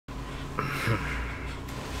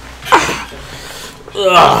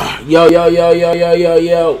Yo.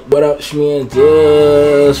 What up, Shmean?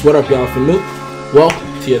 What up, y'all? For new,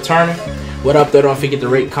 welcome to your turner. What up, though? Don't forget to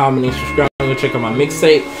rate, comment, and subscribe. Go check out my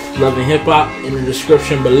mixtape, Love&Hiphop, in the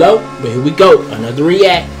description below. But here we go. Another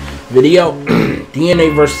react video.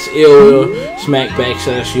 DNA versus Ill Will. Smack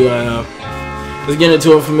backslash UIL. Let's get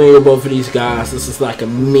into it. Familiar with both of these guys. This is like a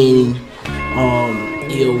mini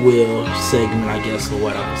Ill Will segment, I guess, or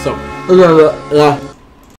whatever. So,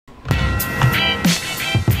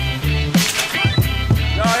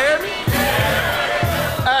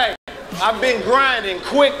 I've been grinding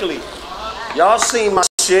quickly. Y'all seen my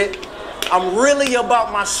shit. I'm really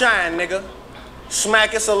about my shine, nigga.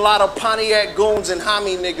 Smack, it's a lot of Pontiac goons and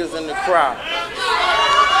homie niggas in the crowd.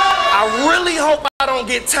 I really hope I don't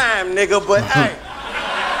get time, nigga, but hey.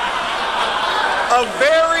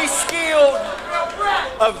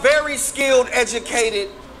 A very skilled, educated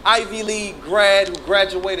Ivy League grad who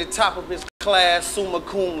graduated top of his class, summa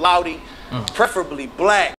cum laude, preferably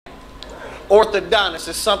black. Orthodontist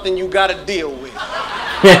is something you gotta deal with.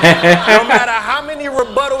 No matter how many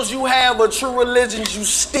rebuttals you have of true religions, you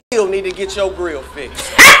still need to get your grill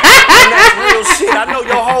fixed. And that's real shit. I know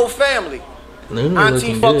your whole family.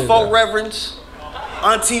 Auntie fucked folk reverends.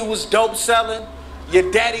 Auntie was dope selling.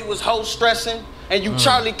 Your daddy was hoe stressing. And you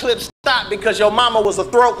Charlie Clip stopped because your mama was a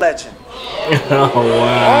throat legend. Oh,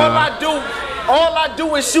 wow. All I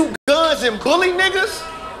do is shoot guns and bully niggas?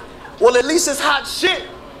 Well, at least it's hot shit.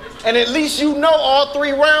 And at least you know all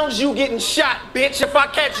 3 rounds you getting shot, bitch. If I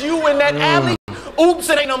catch you in that alley, oops,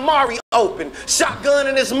 it ain't Amari open. Shotgun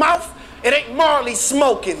in his mouth, it ain't Marley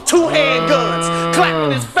smoking. 2 handguns,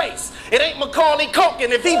 clapping his face. It ain't Macaulay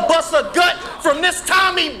Culkin. If he busts a gut from this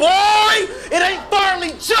Tommy boy, it ain't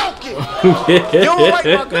Farley joking. You don't like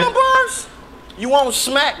my gun bars? You won't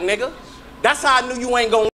smack, nigga. That's how I knew you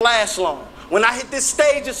ain't gonna last long. When I hit this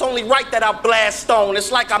stage, it's only right that I blast on.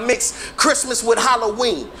 It's like I mix Christmas with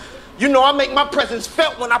Halloween. You know, I make my presence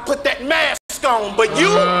felt when I put that mask on. But you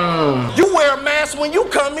wear a mask when you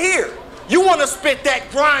come here. You want to spit that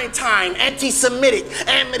grind time, anti-Semitic,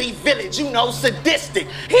 Amity Village, you know, sadistic.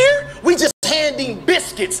 Here, we just handing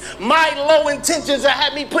biscuits. My low intentions have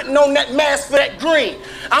had me putting on that mask for that green.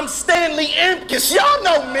 I'm Stanley Imkus. Y'all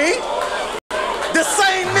know me. The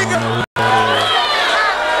same nigga.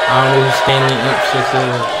 I don't know who Stanley Imkus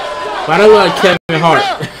is. Why do I like Kevin Hart?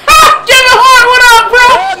 Kevin Hart, what up, bro?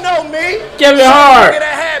 Y'all know me. Kevin Hart. Nigga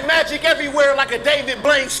that had magic everywhere like a David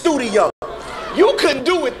Blaine studio. You couldn't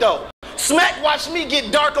do it, though. Smack watched me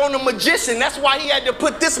get dark on the magician. That's why he had to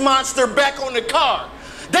put this monster back on the card.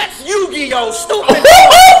 That's Yu-Gi-Oh! Stupid.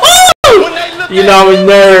 You know I'm a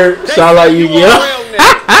nerd. Sound like Yu-Gi-Oh!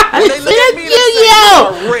 When they look at me,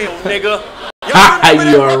 Yu-Gi-Oh! You're a real nigga.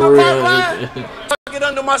 You are real nigga. Tuck it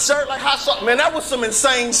under my shirt like hot sauce. Man, that was some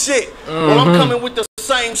insane shit. Well, I'm coming with the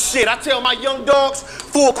same shit. I tell my young dogs,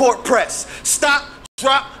 full court press. Stop,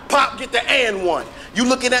 drop, pop, get the and one. You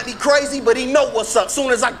looking at me crazy, but he know what's up.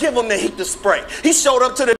 Soon as I give him the heat to spray. He showed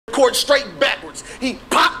up to the court straight backwards. He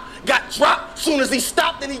popped, got dropped. Soon as he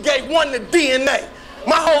stopped, and he gave one to DNA.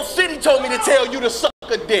 My whole city told me to tell you to suck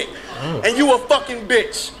a dick. And you a fucking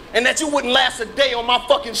bitch. And that you wouldn't last a day on my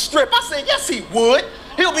fucking strip. I said, yes, he would.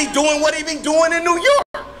 He'll be doing what he be doing in New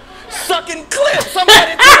York. Sucking clips. I'm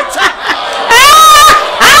headed to the top.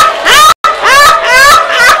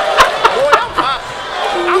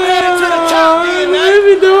 I'm headed to the top, DNA.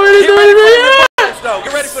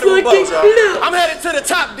 Get ready for the rebuttals, y'all. I'm headed to the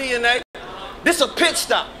top, DNA. This a pit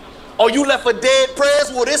stop. Oh, you left for dead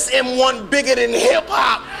prayers? Well, this M1 bigger than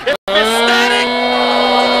hip-hop. If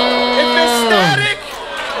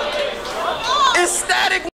it's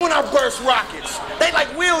static when I burst rockets. They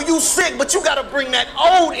like, Will, you sick, but you gotta bring that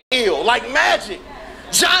old ill, like Magic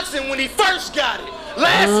Johnson when he first got it.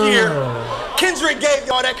 Last year, Kendrick gave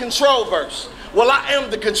y'all that control verse. Well, I am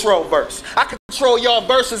the control verse. I control y'all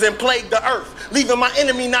verses and plague the earth, leaving my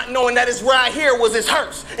enemy not knowing that his right here was his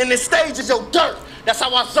hearse, and this stage is your dirt. That's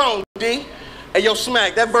how I zone, D. Hey, yo,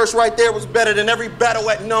 Smack, that verse right there was better than every battle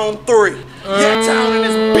at Known 3. Yeah, town in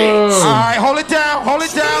this bitch. All right, hold it down,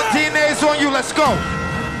 DNA's on you, let's go.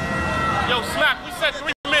 Yo, Smack, we said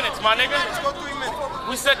 3 minutes, my nigga. Let's go 3 minutes.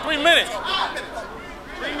 We said 3 minutes.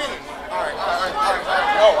 3 minutes. All right.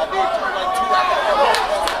 Oh, I did like 2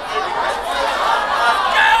 hours.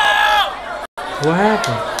 What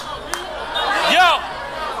happened? Yo!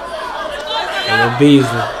 Yo,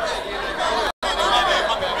 Beasley.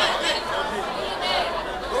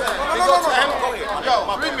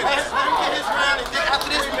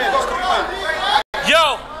 Yo,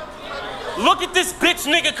 look at this bitch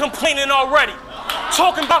nigga complaining already.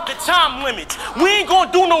 talking about the time limits. We ain't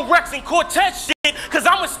gonna do no Rex and Cortez shit, cause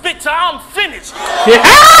I'ma spit till I'm finished.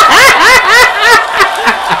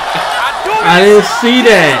 I didn't see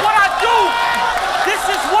that. This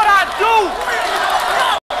is what I do.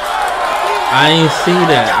 I ain't see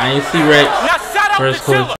that. I ain't see Rex. Now shout out to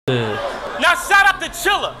Chilla. Cortez. Now shout out to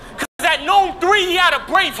Chilla, cause at Gnome 3 he had a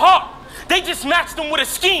brave heart. They just matched him with a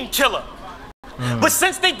scheme killer. But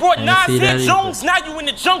since they brought Nas Hit Jones, now you in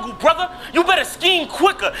the jungle, brother. You better scheme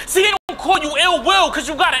quicker. See, they don't call you ill will cause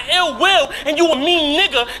you got an ill will and you a mean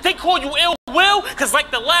nigga. They call you ill will cause like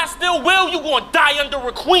the last ill will, you gonna die under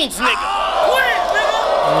a Queens nigga.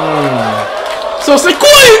 So say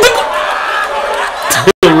Queens.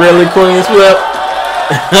 Really, Queens flip?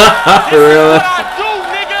 Really? What I do,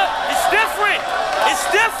 nigga. It's different. It's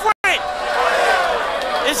different.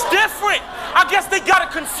 It's different. I guess they got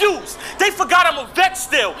it confused. They forgot I'm a vet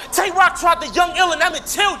still. Tay-Rock tried the young ill and I'ma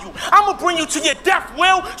tell you, I'ma bring you to your death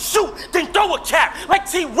will. Shoot, then throw a cap like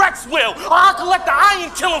T-Rex will. Or I'll collect the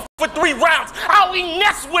iron, kill him for 3 rounds. I'll eat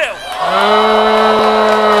Ness will.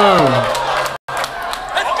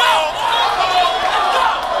 Let's go.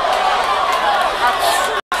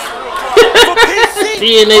 For PC,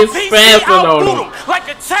 DNA spazzing on him. like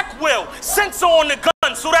a tech will. Sensor on the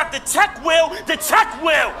gun so that the tech will.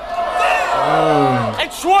 And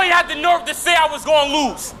Troy had the nerve to say I was gonna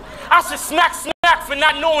lose. I should smack for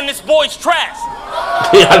not knowing this boy's trash.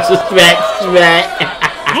 Yeah, I should smack.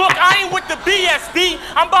 Look, I ain't with the BSB.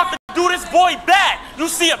 I'm about to do this boy bad. You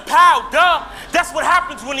see a pal, duh. That's what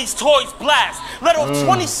happens when these toys blast. Let off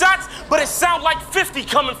 20 shots, but it sound like 50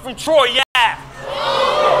 coming from Troy, yeah.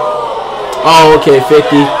 Oh, okay,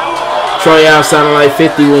 50. Troy Ave sounded like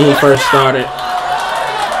 50 when he first started.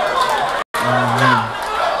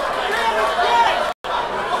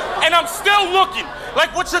 And I'm still looking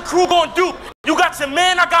like what your crew gonna do. You got your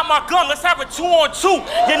man, I got my gun. Let's have a 2-on-2.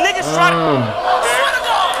 Your niggas try to.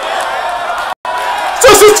 So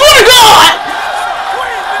swear to God!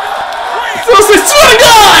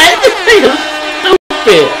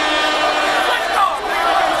 Stupid.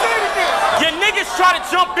 Your niggas try to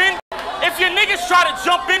jump in. If your niggas try to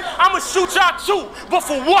jump in, I'ma shoot y'all too. But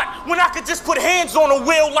for what? When I could just put hands on a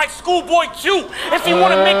wheel like Schoolboy Q. If you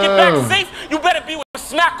wanna make it back safe, you better be with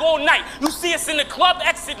Smack all night. You see us in the club,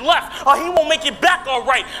 exit left, or he won't make it back all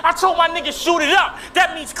right. I told my niggas shoot it up.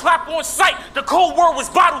 That means clap on sight. The code word was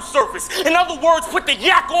bottle service. In other words, put the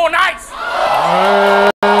yak on ice.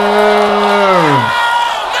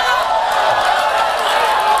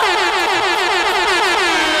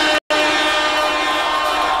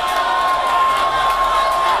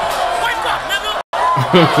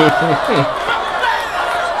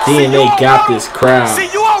 DNA got this crowd. See,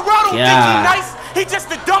 you all right on think he nice? He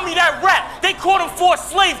just a dummy that rap. They caught him for a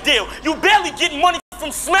slave deal. You barely get money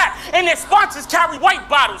from Smack, and their sponsors carry white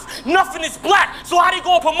bottles. Nothing is black, so how they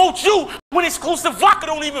gonna promote you when exclusive vodka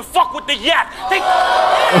don't even fuck with the yak? They...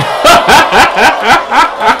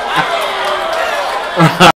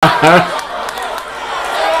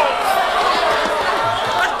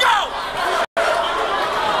 Let's go!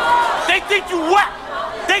 They think you whack.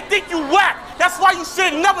 They think you whack. That's why you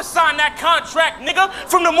should never sign that contract, nigga.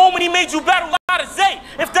 From the moment he made you battle out of Zay.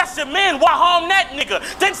 If that's your man, why harm that nigga?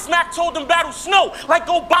 Then Smack told him battle Snow, like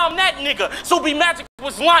go bomb that nigga. So B Magic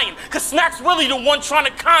was lying, cause Smack's really the one trying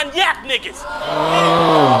to cognac niggas.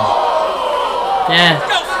 Yeah.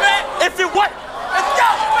 If it what? Let's go.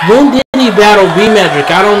 When did he battle B Magic?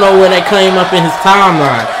 I don't know when that came up in his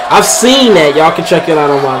timeline. I've seen that. Y'all can check it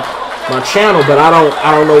out on my channel, but I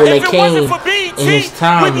don't know when they came in his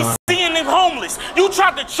timeline. Homeless. You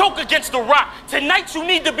tried to choke against the Rock. Tonight you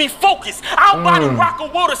need to be focused. I'll body Rock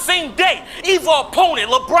and Will the same day. Either opponent,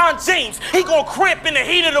 LeBron James, he gonna cramp in the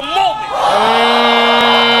heat of the moment.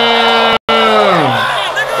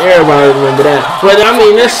 Everybody remember that. But I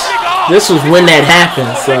mean, this was when that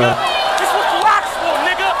happened. So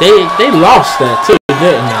they lost that too,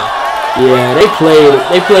 didn't they? Yeah, they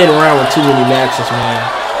played around with too many matches, man.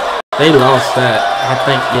 They lost that. I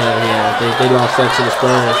think they lost that to the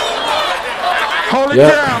Spurs. Hold it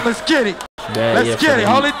down, let's get it. Let's get it,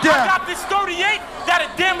 hold it down. I got this 38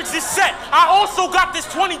 that'll damage this set. I also got this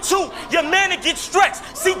 22. Your man will get stretched.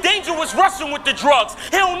 See, Danger was rushing with the drugs.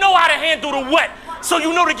 He don't know how to handle the wet. So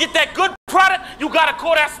you know to get that good product, you gotta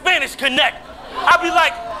call that Spanish connect. I be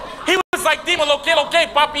like, he was like, Dimo, lo que,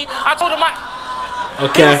 papi. I told him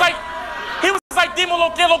okay. He was like, Dimo,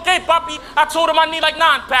 lo que, papi. I told him I need like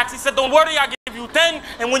 9 packs. He said, don't worry, I'll give you 10.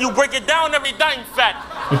 And when you break it down, every dime fat.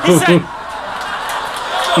 He said,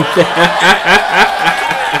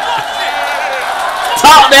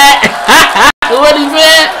 talk that. What he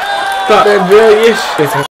said? Talk that brilliant shit.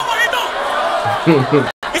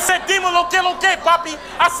 He said, Dima, lo que, papi.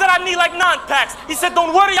 I said, I need like 9 packs. He said,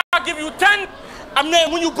 don't worry, I'll give you 10. I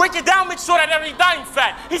mean, when you break it down, make sure that every dime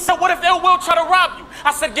fat. He said, what if Ill Will try to rob you?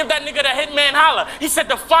 I said, give that nigga the hitman holler. He said,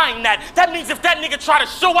 define that. That means if that nigga try to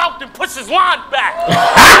show out, then push his line back.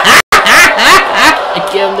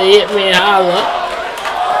 Give him the hitman holler.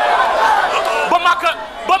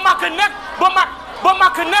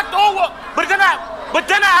 But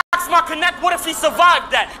then I asked my connect, what if he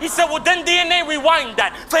survived that? He said, well, then DNA rewind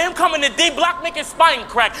that. For him coming to D-Block, make his spine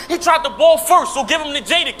crack. He tried the ball first, so give him the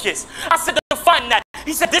Jada kiss. I said, define that.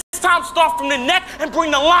 He said, this time start from the neck and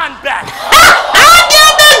bring the line back. Give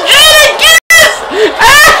him the Jada kiss!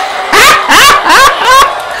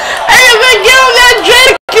 Hey, man, give him that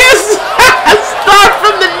Jada kiss! Start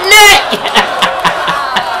from the neck!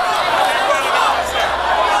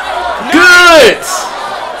 Good!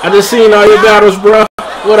 I just seen all your battles, bro.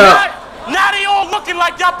 What up? Now they all looking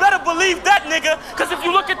like y'all better believe that, nigga. Cause if you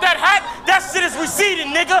look at that hat, that shit is receding,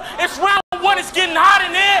 nigga. It's round 1, it's getting hot in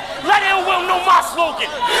there. Let Ill Will know my slogan.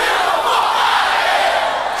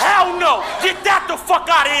 Hell no. Get that the fuck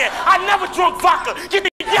out of here. I never drunk vodka. Get the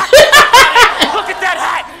yak out of here. Look at that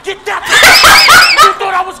hat. Get that the fuck out of here. You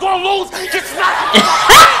thought I was gonna lose? Get smacked.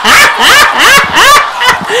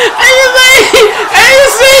 Hey, you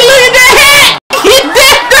see, look at that hat. Get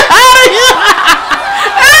that out of here.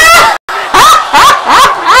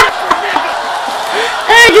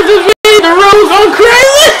 Hey, get this video, the road going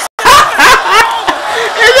crazy.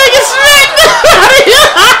 And they get smacked out of here.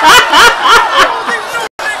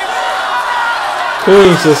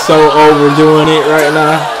 Queen's just so overdoing it right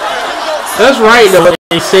now. That's right though, what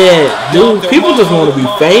they said. Dude, people just want to be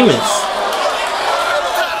famous.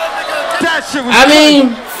 I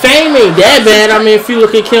mean, fame ain't that bad. I mean, if you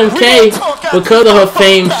look at Kim K, because of her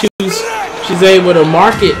fame, she's able to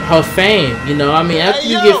market her fame. You know, I mean, after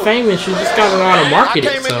you get famous, you just gotta know how to market it.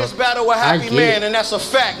 I came in this battle with Happy Man, and that's a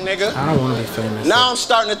fact, nigga. I don't want to be famous. Now I'm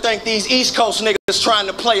starting to think these East Coast niggas trying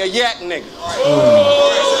to play a yak nigga.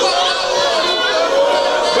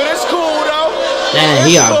 But it's cool though. Damn,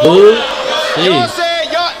 he got booed. You know what I'm saying?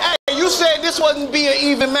 Hey, you said this wasn't be an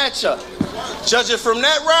even matchup. Judging from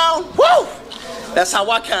that round, woo! That's how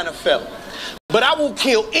I kind of felt. But I will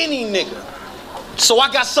kill any nigga. So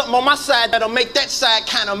I got something on my side that'll make that side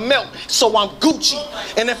kind of melt. So I'm Gucci.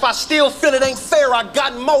 And if I still feel it ain't fair, I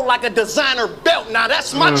got more like a designer belt. Now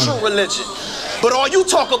that's my true religion. But all you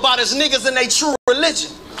talk about is niggas and they true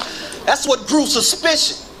religion. That's what grew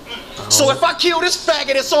suspicion. So if I kill this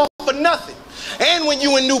faggot, it's all for nothing. And when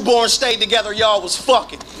you and Newborn stayed together, y'all was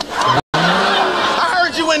fucking. I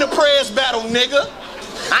heard you in the prayers battle, nigga.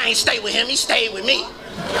 I ain't stay with him, he stayed with me.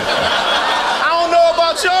 I don't know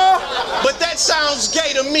about y'all, but that sounds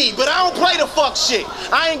gay to me. But I don't play the fuck shit.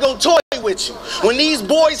 I ain't gonna toy with you. When these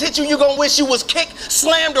boys hit you, you gonna wish you was kicked,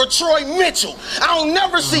 slammed, or Troy Mitchell. I don't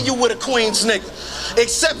never see you with a Queens nigga.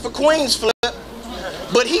 Except for Queens Flip.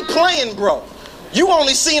 But he playing, bro. You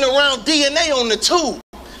only seen around DNA on the tube.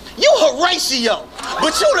 You Horatio.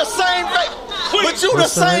 But you the same fake. But you the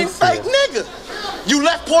same fake nigga. You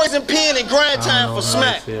left Poison Pen and Grind Time for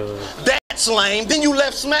Smack. That's lame. Then you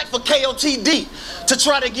left Smack for KOTD to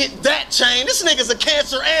try to get that chain. This nigga's a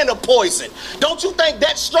cancer and a poison. Don't you think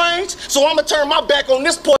that's strange? So I'ma turn my back on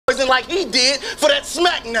this poison like he did for that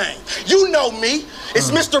Smack name. You know me.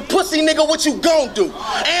 It's Mr. Pussy nigga, what you gon' do?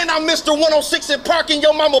 And I'm Mr. 106 and parking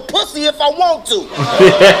your mama pussy if I want to.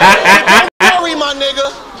 Don't worry, my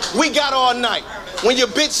nigga. We got all night. When your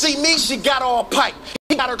bitch see me, she got all pipe.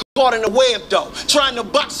 He got her caught in the web though, trying to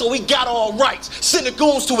box so he got all rights. Sent the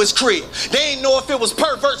goons to his crib. They ain't know if it was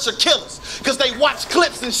perverts or killers, cause they watched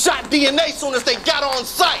clips and shot DNA soon as they got on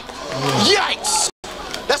site. Yikes!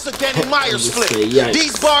 That's a Danny Myers flip.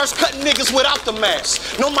 These bars cutting niggas without the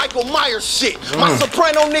mask. No Michael Myers shit. My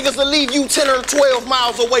soprano niggas will leave you 10 or 12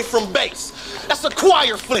 miles away from base. That's a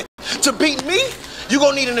choir flip. To beat me, you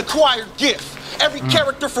gonna need an acquired gift. Every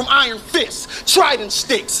character from Iron Fist, Trident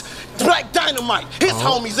Sticks, Black Dynamite, his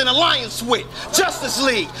homies in alliance with Justice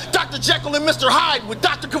League, Dr. Jekyll and Mr. Hyde with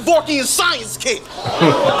Dr. Kevorkian Science Kit.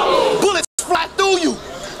 Bullets fly through you.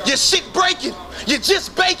 Your shit breaking. You're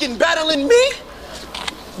just baking, battling me?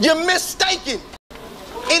 You're mistaken.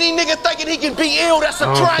 Any nigga thinking he can be ill, that's a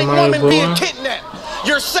crying woman being kidnapped.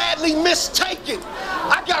 You're sadly mistaken.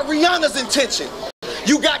 I got Rihanna's intention.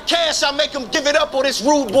 You got cash, I make him give it up or this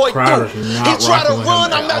rude boy do. He try to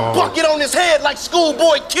run, I'm not bucket on his head like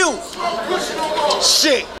schoolboy Q.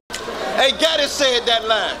 Shit. Hey, Gaddis said that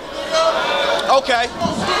line. Okay.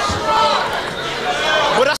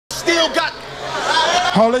 But I still got...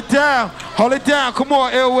 Hold it down. Hold it down. Come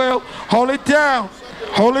on, Ill Will. Hold it down.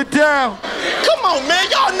 Hold it down. Come on, man.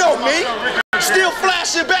 Y'all know me. Still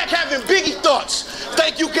flashing back, having Biggie thoughts.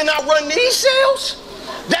 Think you can outrun these shells?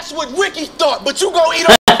 That's what Ricky thought, but you gon' eat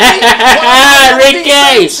all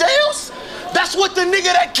these shells? That's what the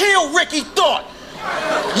nigga that killed Ricky thought.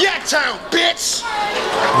 Yaktown, bitch.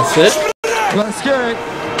 That's it. Let's get it.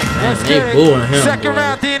 Let's get it. Him, second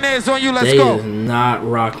round DNA is on you. Let's they go. Is not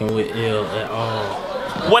rocking with ill at all.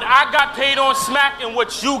 What I got paid on Smack and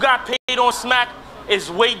what you got paid on Smack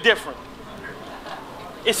is way different.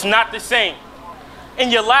 It's not the same.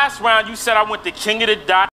 In your last round, you said I went to King of the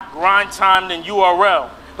Dot, Grind Time, and URL.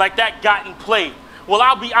 Like that got and played. Well,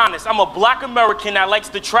 I'll be honest. I'm a black American that likes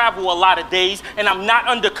to travel a lot of days, and I'm not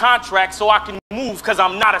under contract, so I can move because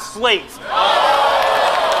I'm not a slave.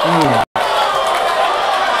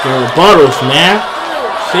 The rebuttals, man.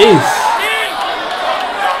 Jeez.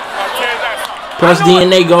 Plus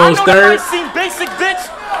DNA goes third. I seem basic, bitch,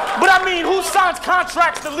 but I mean, who signs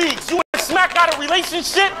contracts to leagues? You and Smack got a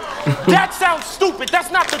relationship? That sounds stupid. That's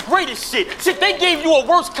not the greatest shit. Shit, they gave you a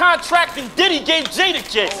worse contract than Diddy gave Jada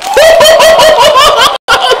Kiss.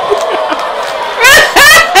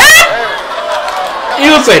 You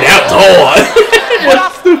don't say that's hard.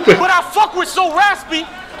 That's stupid. But I fuck with So Raspy.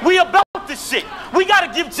 We about this shit. We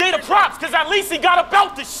gotta give Jada props, cause at least he got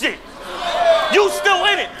about this shit. You still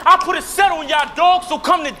in it. I put a set on y'all dogs, so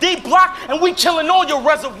come to D Block and we killing all your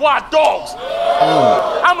reservoir dogs.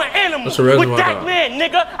 I'm an animal. With that man,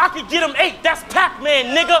 nigga, I could get him 8. That's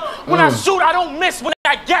Pac-Man, nigga. When I shoot, I don't miss. When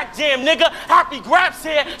I got jam, nigga, Happy grabs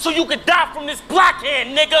here so you could die from this black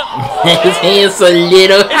hand, nigga. His hand's so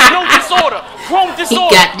little. It's no disorder. Chrome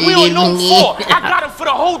disorder. We on no 4. I got him for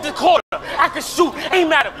the whole quarter. I can shoot,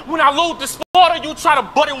 aim at him. When I load the spotter, you try to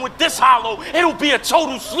butt him with this hollow, it'll be a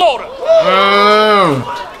total slaughter.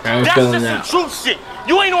 That's just some true shit.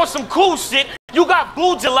 You ain't on some cool shit. You got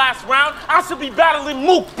booed your last round. I should be battling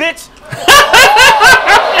Mook, bitch.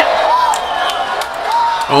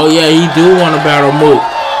 Oh yeah, he do want to battle Mook.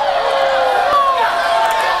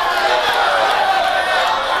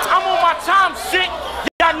 I'm on my time shit.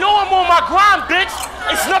 Y'all know I'm on my grind, bitch.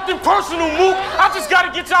 It's nothing personal, Mook. I just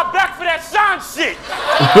gotta get y'all back for that shine shit.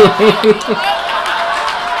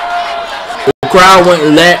 The crowd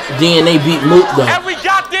wouldn't let DNA beat Mook though. Every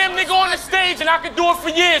goddamn nigga on the stage, and I could do it for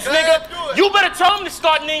years, nigga. You better tell him to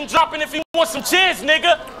start name dropping if he wants some cheers,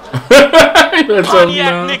 nigga.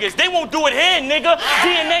 Pontiac niggas, they won't do it here, nigga.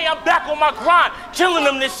 DNA, I'm back on my grind, killing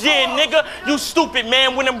them this year, nigga. You stupid,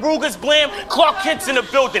 man. When them Rugers blam, Clark Kent's in the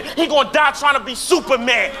building. He gonna die trying to be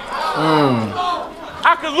Superman.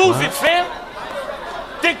 I could lose it, fam.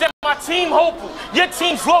 Think that my team hopeful, your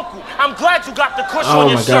team's local. I'm glad you got the cushion on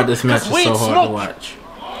your shirt. Oh my god, this match is so hard to watch.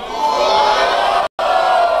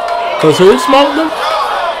 Cause who smoked them?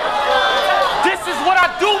 This is what I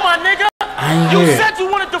do, my nigga. You said you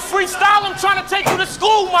wanted to freestyle. I'm trying to take you to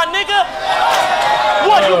school, my nigga.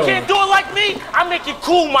 What, you can't do it like me? I make it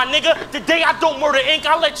cool, my nigga. The day I don't murder ink,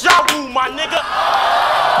 I let y'all rule, my nigga.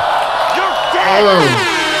 You're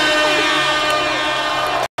dead.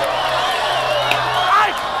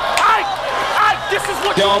 This is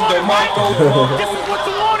what you wanted, right? This is what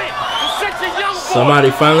you wanted. You're such a young boy.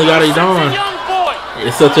 Somebody finally got it on.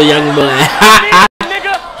 You're such a young boy.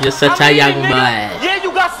 You're such a young boy. Yeah,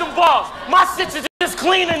 you got some balls. My shit is just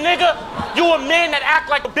cleaner, nigga. You a man that act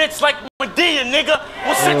like a bitch like Medea, nigga.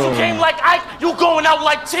 Well, since you came like Ike, you going out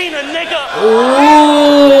like Tina, nigga.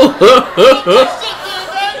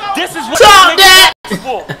 This is what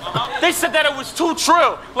for. They said that it was too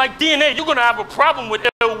trill. Like DNA, you're gonna have a problem with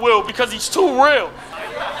Ill Will because he's too real.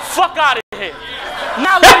 Fuck out of here.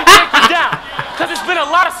 Now let me break you down, because it's been a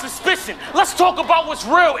lot of suspicion. Let's talk about what's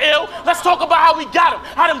real, Ill. Let's talk about how we got him,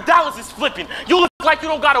 how them dollars is flipping. You look like you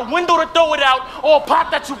don't got a window to throw it out or a pot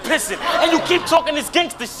that you pissing. And you keep talking this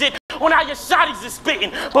gangster shit on how your shotties is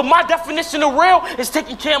spitting. But my definition of real is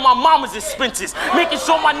taking care of my mama's expenses, making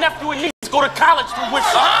sure my nephew and niece go to college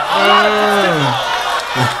tuition.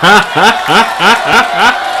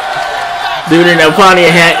 Dude in that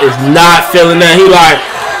Pontiac hat is not feeling that. He like,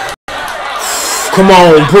 come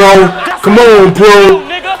on, bro. Come on, bro.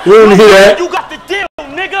 You don't hear that? You got the deal,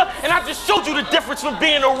 nigga. And I just showed you the difference from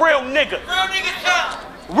being a real nigga. Real nigga time.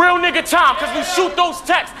 Real nigga time, because we shoot those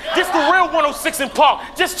texts. This the real 106 in Park.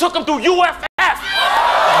 Just took him through UFF.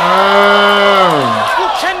 You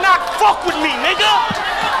cannot fuck with me, nigga.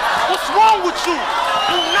 What's wrong with you?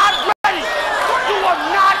 You're not ready. You are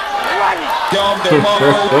not ready.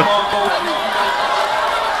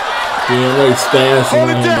 DNA spazzing. Hold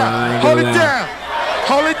it down. Hold it down.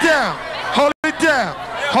 Hold it down. Hold it down.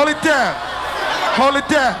 Hold it down. Hold it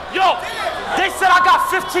down. Yo, they said I got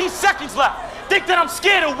 15 seconds left. Think that I'm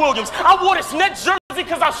scared of Williams. I wore this net jersey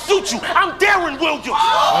because I'll shoot you. I'm Darren Williams. On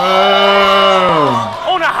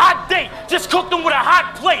a hot date, just cooked him with a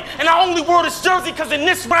hot plate. And I only wore this jersey because in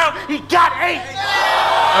this round, he got 8.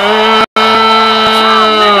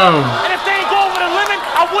 And if they ain't go over the limit,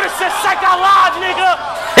 I would have said psych out loud, nigga.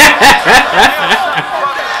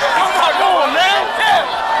 Come on, man.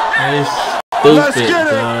 Let's get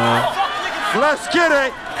it. Let's get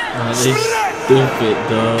it. They stupid,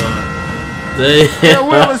 dog.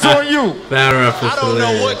 Will is on you. I don't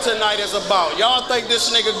know what tonight is about. Y'all think this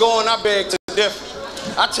nigga going, I beg to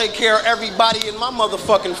differ. I take care of everybody in my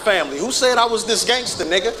motherfucking family. Who said I was this gangster,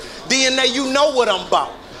 nigga? DNA, you know what I'm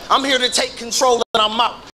about. I'm here to take control and I'm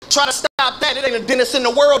out. Try to stop that. It ain't a dentist in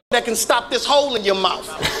the world that can stop this hole in your mouth.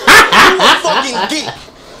 You a fucking geek.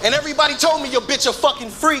 And everybody told me your bitch a fucking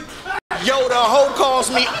freak. Yo, the hoe calls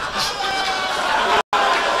me.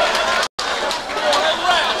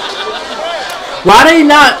 Why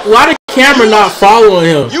the camera not following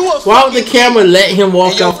him? Why would the camera let him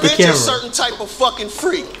walk off the camera? A certain type of fucking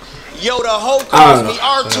freak. Yo, the hoe calls me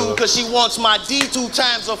R2 because she wants my D2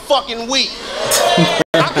 times a fucking week.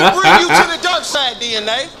 I can bring you to the dark side,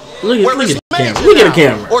 DNA. Look at the camera. Look at the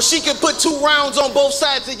camera. Or she can put 2 rounds on both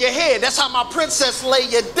sides of your head. That's how my princess lay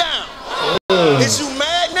you down. Is you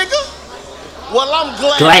mad, nigga? Well, I'm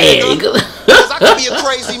glad. Nigga. Because I could be a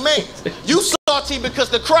crazy man. You salty because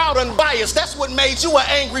the crowd unbiased. That's what made you an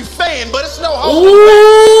angry fan. But it's no hope.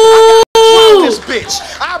 This bitch.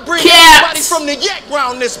 I bring everybody from the yak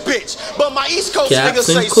round this bitch. But my East Coast niggas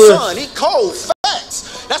say, son, he cold.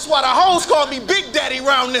 Facts. That's why the hoes call me Big Daddy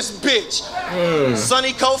round this bitch.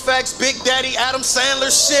 Sonny Koufax, Big Daddy, Adam Sandler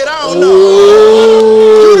shit. I don't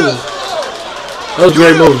know. That was a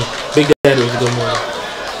great movie. Big Daddy was a good movie.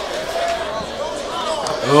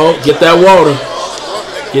 Oh, get that water.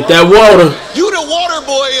 Get that water. You the water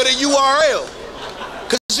boy of the URL.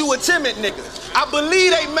 Cause you a timid nigga. I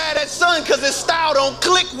believe they mad at Son cause his style don't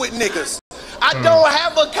click with niggas. I don't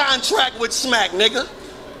have a contract with Smack, nigga.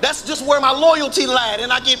 That's just where my loyalty lied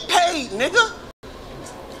and I get paid, nigga.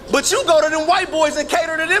 But you go to them white boys and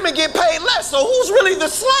cater to them and get paid less. So who's really the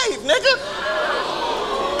slave, nigga?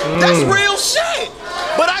 That's real shit.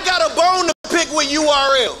 But I got a bone to pick with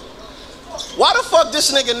URL. Why the fuck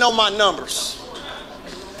this nigga know my numbers?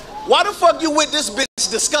 Why the fuck you with this bitch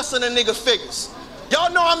discussing a nigga figures? Y'all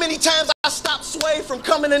know how many times I stopped Sway from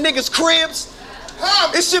coming to niggas' cribs?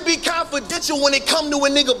 It should be confidential when it come to a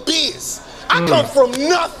nigga biz. I come from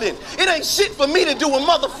nothing. It ain't shit for me to do a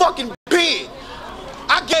motherfucking bid.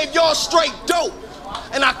 I gave y'all straight dope,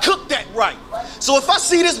 and I cooked that right. So if I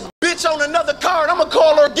see this bitch on another card, I'ma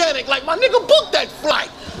call organic like my nigga booked that flight.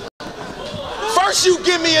 First you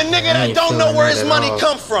give me a nigga that don't know where his money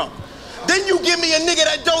come from. Then you give me a nigga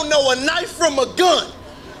that don't know a knife from a gun.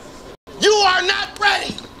 You are not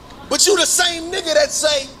ready. But you the same nigga that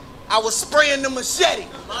say, I was spraying the machete.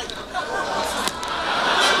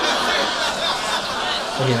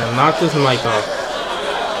 Yeah, knock this mic off.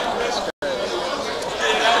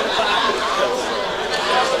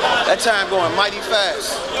 That time going mighty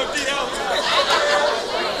fast.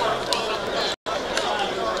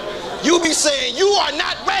 You be saying you are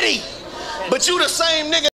not ready, but you the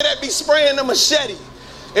same nigga that be spraying the machete.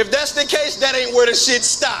 If that's the case, that ain't where the shit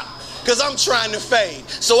stop. Cause I'm trying to fade.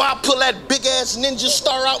 So I pull that big ass ninja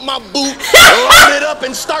star out my boot, load it up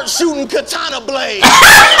and start shooting katana blades.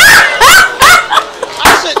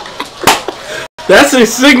 That's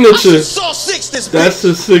his signature. Saw 6 this bitch. That's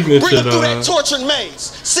his signature. Bring him through that tortured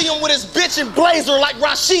maze. See him with his bitch and blazer like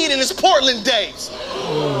Rashid in his Portland days.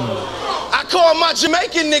 I call my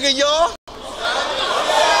Jamaican nigga, y'all.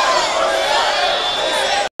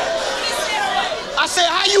 I said,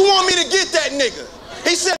 how you want me to get that nigga?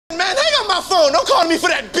 He said, man, hang up my phone. Don't call me for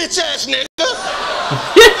that bitch ass nigga.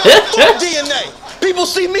 Fuck DNA. People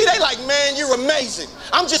see me, they like, man, you're amazing.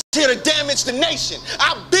 I'm just here to damage the nation.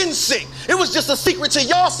 I've been sick. It was just a secret to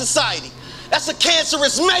y'all society. That's a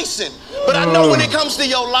cancerous mason. But I know when it comes to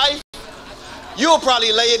your life, you'll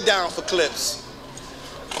probably lay it down for clips.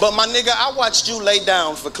 But my nigga, I watched you lay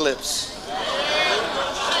down for clips.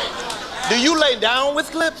 Do you lay down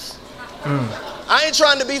with clips? I ain't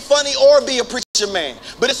trying to be funny or be a preacher man,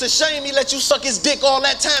 but it's a shame he let you suck his dick all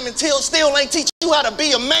that time and still ain't teach you how to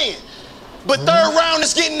be a man. But third round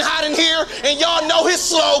is getting hot in here, and y'all know his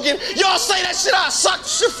slogan. Y'all say that shit, I suck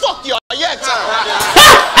shit, fuck y'all, yak time.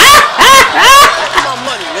 My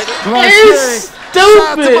money, nigga. It's stupid.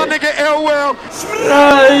 Shout out to my nigga L-Well.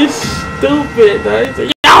 It's stupid.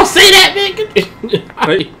 Y'all see that, nigga?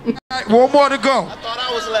 One more to go. I thought I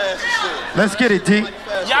was last and shit. Let's get it, D.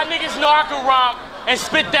 Y'all niggas know I can rhyme, and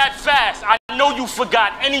spit that fast. I know you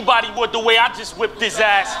forgot. Anybody would the way I just whipped his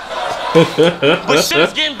ass. But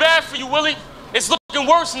shit's getting bad for you, Willie. It's looking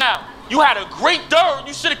worse now. You had a great third.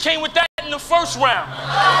 You should have came with that in the first round.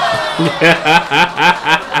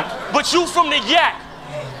 But you from the Yak,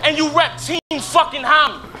 and you rep Team fucking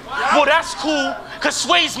Homie. Well, that's cool, cause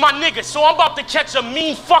Sway's my nigga, so I'm about to catch a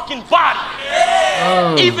mean fucking body.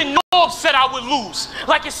 Even Norb said I would lose.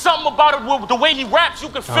 Like it's something about it, the way he raps, you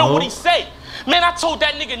can feel what he say. Man, I told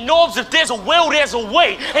that nigga Norbs, if there's a will, there's a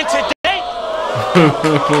way. And today,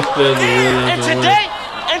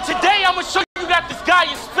 today, I'ma show you that this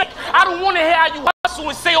guy is fake. I don't wanna hear how you hustle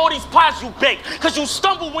and say all these pies you bake. Cause you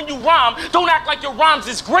stumble when you rhyme. Don't act like your rhymes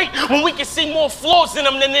is great when we can see more flaws in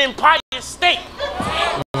them than the Empire State.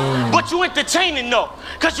 But you entertaining though,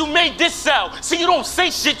 cause you made this sell. See, you don't say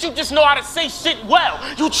shit, you just know how to say shit well.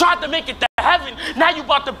 You tried to make it to heaven, now you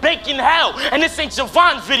about to bake in hell. And this ain't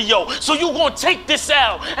Javon video, so you gonna take this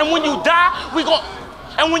L. And when you die, we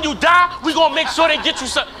gonna make sure they get you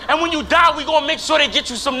some. And when you die, we gonna make sure they get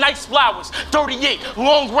you some nice flowers. 38,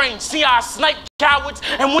 long range, see how I snipe cowards.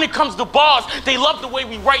 And when it comes to bars, they love the way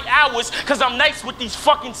we write hours, cause I'm nice with these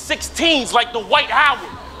fucking 16s like the White Howard.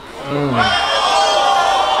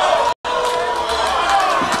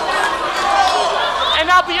 And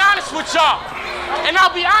I'll be honest with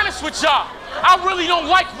y'all. I really don't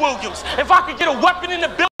like Williams. If I could get a weapon in the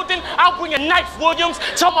building, I'll bring a knife, Williams.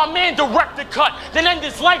 Tell my man direct the cut, then end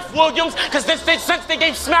his life, Williams. Cause since they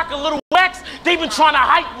gave Smack a little wax, they've been trying to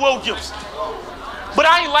hype Williams. But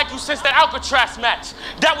I ain't like you since that Alcatraz match.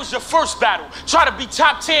 That was your first battle. Try to be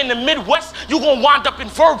top 10 in the Midwest, you gon' wind up in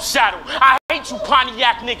Verb's shadow. I hate you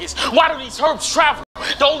Pontiac niggas. Why do these herbs travel?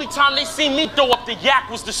 The only time they seen me throw up the yak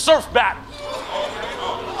was the surf battle.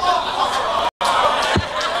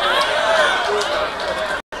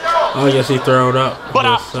 Oh, yes, he throwed up. But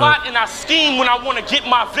I plot and I scheme when I want to get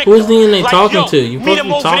my victim. Who's DNA like, talking to? You supposed to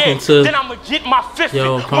be talking to. Then I'm going to get my fifth.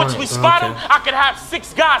 Once we spot him, I could have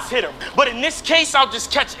 6 guys hit him. But in this case, I'll just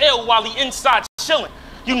catch L while he inside chilling.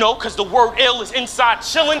 You know, because the word ill is inside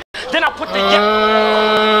chilling. Then I'll put the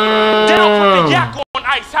yak on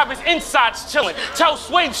ice, have his insides chilling. Tell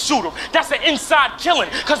Swave shoot him. That's an inside killing.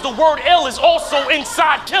 Because the word ill is also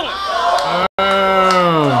inside killing.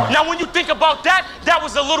 Now when you think about that, that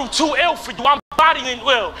was a little too ill for you. I'm bodying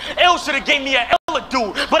ill. Ill should have gave me an illa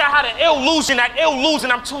dude. But I had an illusion. That ill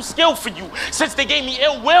losing, I'm too skilled for you. Since they gave me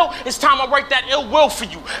ill will, it's time I write that ill will for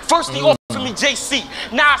you. First he offered me JC.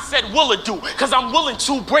 Now I said will it do. Because I'm willing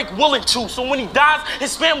to break willing to. So when he dies,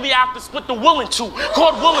 his family have to split the will in two.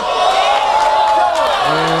 Called willing.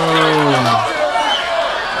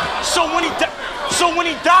 So when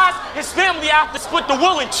he dies, his family have to split the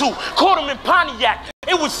will in two. Caught him in Pontiac.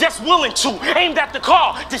 It was just willing to. Aimed at the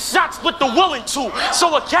car. The shot split the will in two.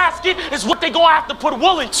 So a casket is what they gonna have to put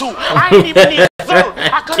will into. I ain't even need a third.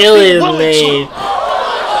 I could've been willing to.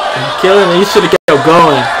 Killing him. You should have kept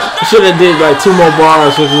going. You should have did like 2 more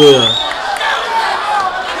bars with Will.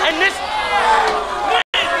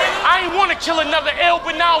 Kill another L,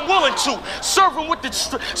 but now I'm willing to. Serving with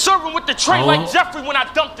the tray like Jeffrey when I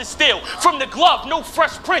dumped the steel. From the glove, no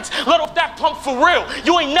fresh prints. Let off that pump for real.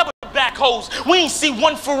 You ain't never back hoes. We ain't see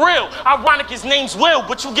one for real. Ironic his name's Will,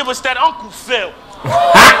 but you give us that Uncle Phil.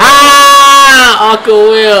 Uncle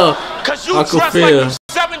Will. Cause you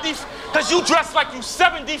dress like you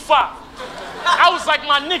 75. I was like,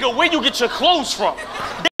 my nigga, where you get your clothes from?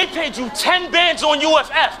 They paid you 10 bands on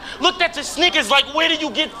UFF. Looked at your sneakers like, where do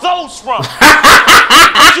you get those from?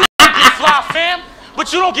 But you don't get fly, fam.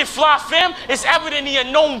 But you don't get fly, fam. It's evident he a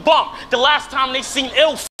known bump. The last time they seen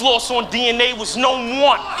ill floss on DNA was known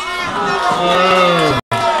one.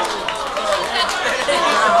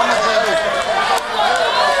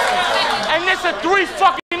 And this a 3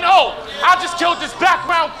 fucking 0. I just killed this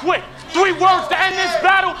background quick. 3 words to end this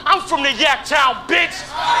battle. I'm from the Yak Town, bitch.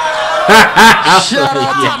 Shut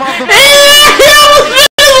up, motherfucker.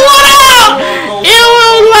 It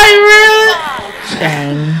was like really.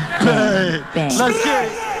 Bang. Let's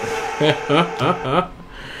get it.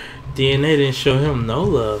 DNA didn't show him no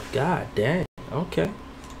love. God dang. Okay.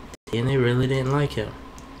 DNA really didn't like him.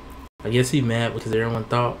 I guess he mad because everyone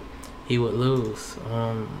thought he would lose.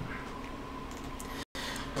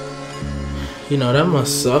 You know, that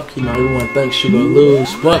must suck. You know, everyone thinks you're gonna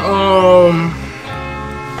lose. But,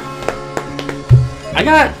 I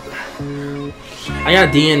got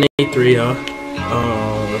DNA 3-0.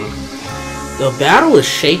 The battle was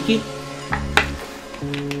shaky.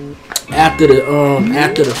 After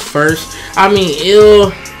the first, I mean,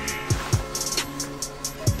 Ill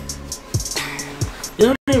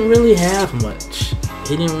didn't really have much.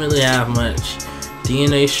 He didn't really have much.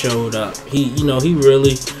 DNA showed up. He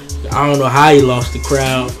really, I don't know how he lost the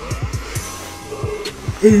crowd.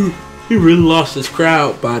 He really lost his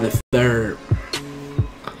crowd by the third.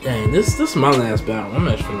 Dang, this is my last battle. I'm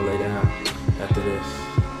actually gonna lay down after this.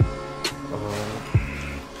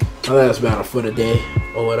 My last battle for the day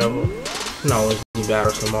or whatever. No, it's the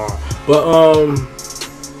battle tomorrow. But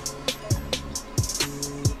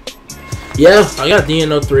yeah, I got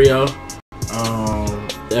DNO 3-0.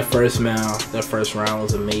 That first round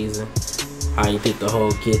was amazing. How you did the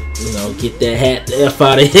whole get that hat the F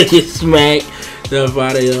out of here, get smacked the F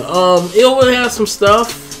out of here. Ill Will had some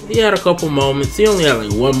stuff. He had a couple moments. He only had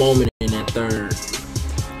like one moment in that third.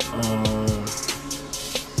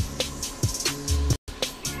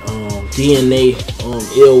 DNA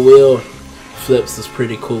Ill Will flips is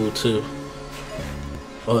pretty cool too.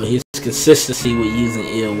 His consistency with using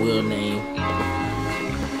Ill Will name.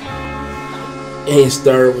 And his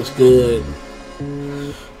third was good.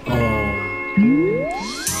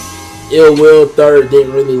 Ill Will third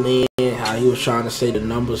didn't really land. How he was trying to say the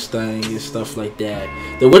numbers thing and stuff like that.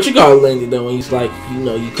 Then what you call landed though when he's like,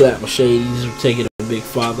 you clap my shade, you take it a big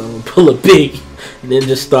father and pull a big, and then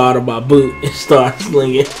just start on my boot and start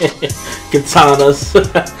slinging katanas.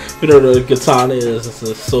 You know what a katana is? It's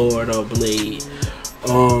a sword or blade.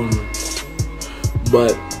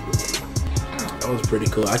 But that was pretty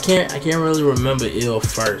cool. I can't really remember Ill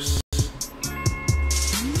first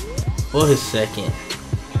or his second.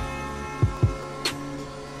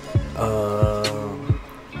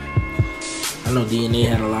 I know DNA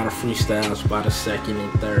had a lot of freestyles by the second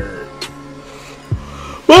and third.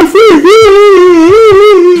 I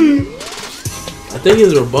think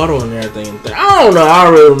his rebuttal and everything. I don't know. I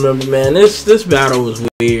don't really remember, man. This battle was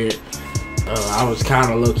weird. I was kind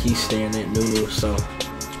of low key staring at Noodle, so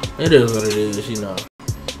it is what it is, you know.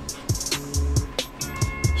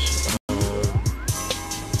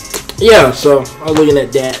 Yeah, so I was looking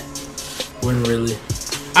at that. Wasn't really.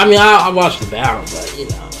 I mean, I watched the battle, but you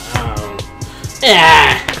know,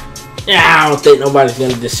 I don't think nobody's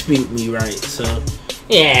gonna dispute me, right? So,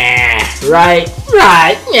 yeah, right,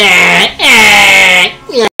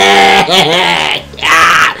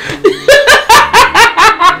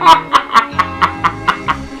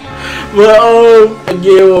 But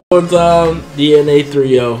again, one time, DNA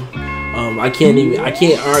 3-0.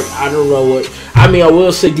 I don't know what. I mean, I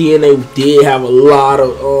will say DNA did have a lot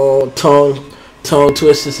of tongue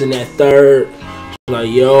twisters in that third. Like,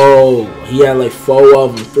 yo, he had like 4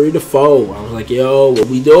 of them, 3 to 4. I was like, yo, what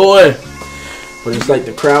we doing? But it's like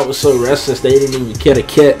the crowd was so restless, they didn't even get a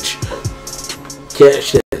catch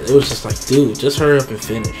it. It was just like, dude, just hurry up and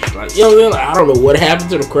finish. Like, yo, I don't know what happened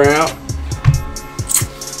to the crowd.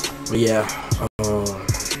 But yeah,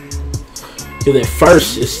 because at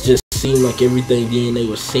first it just seemed like everything DNA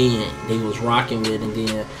was saying, they was rocking with, and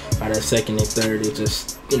then by that second and third, it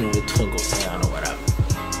just, it twinkled down or whatever.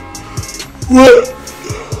 What?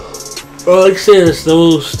 Well, like I said,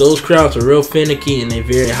 those crowds are real finicky and they're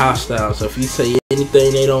very hostile. So if you say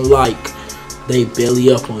anything they don't like, they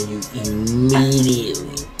belly up on you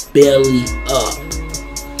immediately. Belly up.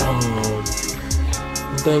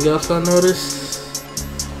 Anything else I noticed?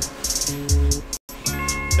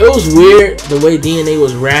 It was weird the way DNA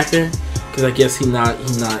was rapping, because I guess he not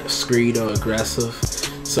screed or aggressive.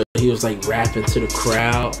 So he was like rapping to the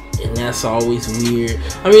crowd, and that's always weird.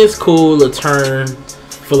 I mean, it's cool to turn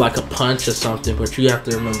for like a punch or something, but you have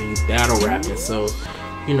to remember you battle rapping. So,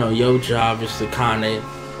 your job is to kind of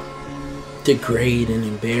degrade and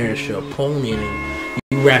embarrass your opponent, and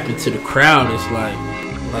you rapping to the crowd. It's like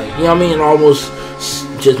you know what I mean? It almost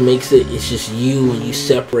just makes it's just you, and you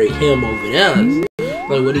separate him over there.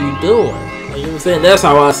 Like, what are you doing? Like, you know what I'm saying? That's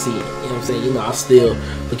how I see it. You know what I'm saying? I still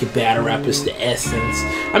look at battle rap as the essence.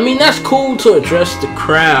 I mean, that's cool to address the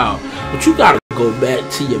crowd, but you gotta go back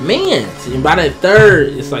to your man. And by that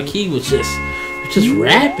third, it's like he was just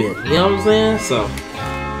rapping. You know what I'm saying? So,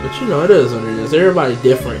 but it is what it is. Everybody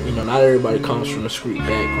different. Not everybody comes from a street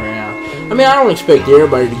background. I mean, I don't expect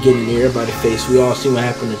everybody to get in everybody's face. We all see what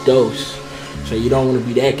happened to Dose, so you don't want to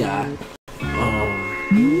be that guy.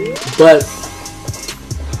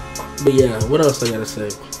 But yeah, what else I gotta say?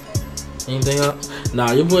 Anything else?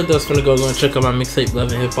 Nah, your boy Dust finna go and check out my mixtape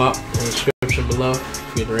Love&Hiphop in the description below.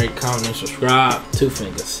 If you rate, comment, and subscribe. 2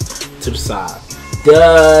 fingers to the side.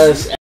 Dust.